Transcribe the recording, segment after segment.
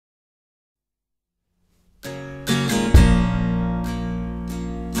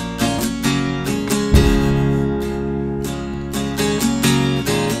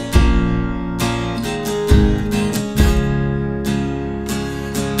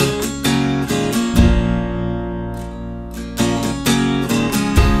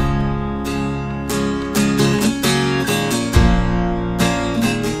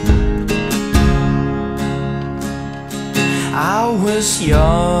was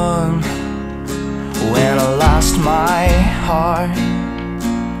young when I lost my heart.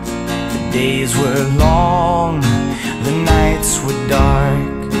 The days were long, the nights were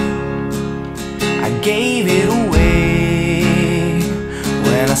dark. I gave it away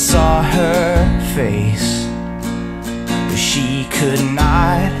when I saw her face, but she could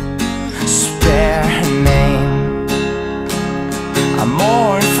not spare her name. I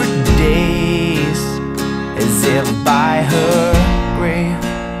mourned for days as if by her grave.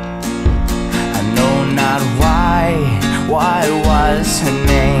 I know not why what was her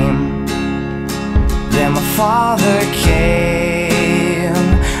name. Then my father came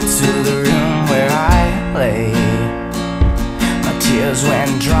to the room where I lay. My tears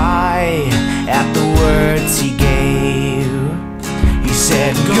went dry at the words he gave. He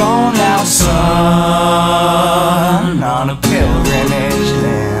said, "Go now, son, on a pilgrimage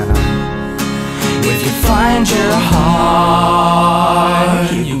then. If you find your heart,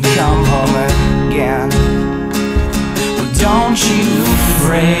 you can come home again. But don't you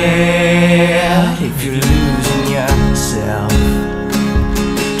fret if you're losing yourself.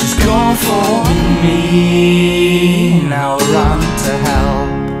 Just go for me, now run to help."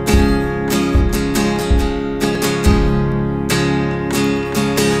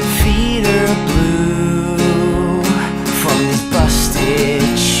 Feet are blue from these busted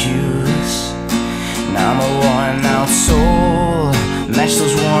shoes. Now I'm a worn out soul, match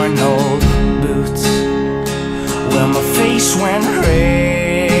those worn old boots. Well, my face went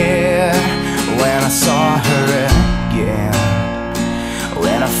red when I saw her again,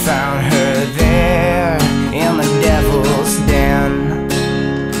 when I found her there in the devil's den.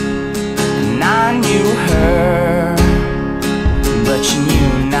 And I knew her, but she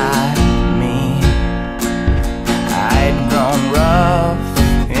knew not me. I'd grown rough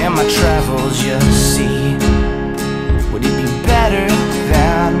in my travels, you see. Would it be better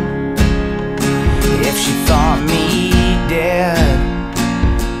then if she thought me dead?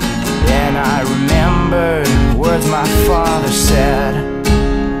 Then I remembered words my father said.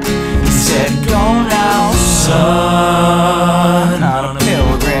 He said, "Go now, son, on a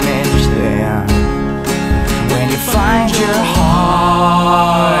pilgrimage then. When you find your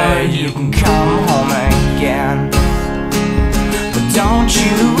heart, you can come home again. But don't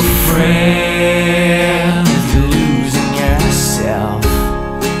you fret if you're losing yourself.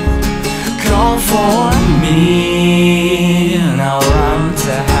 Go for me, and I'll run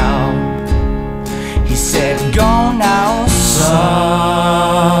to help." He said, "Go now,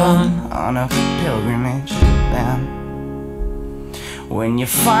 son, on a pilgrimage then. When you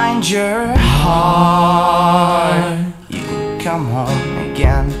find your heart, you can come home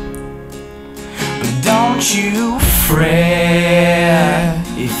again. But don't you fret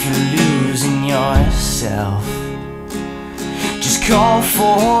if you're losing yourself. Just call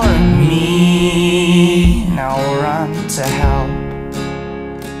for me, now run to help."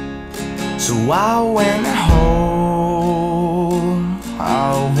 So I went home, I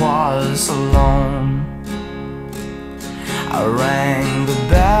was alone. I rang the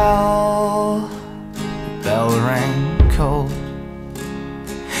bell rang cold.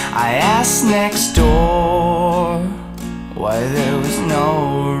 I asked next door why there was no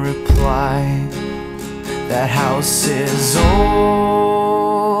reply. "That house is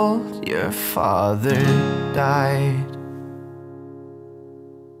old, your father died."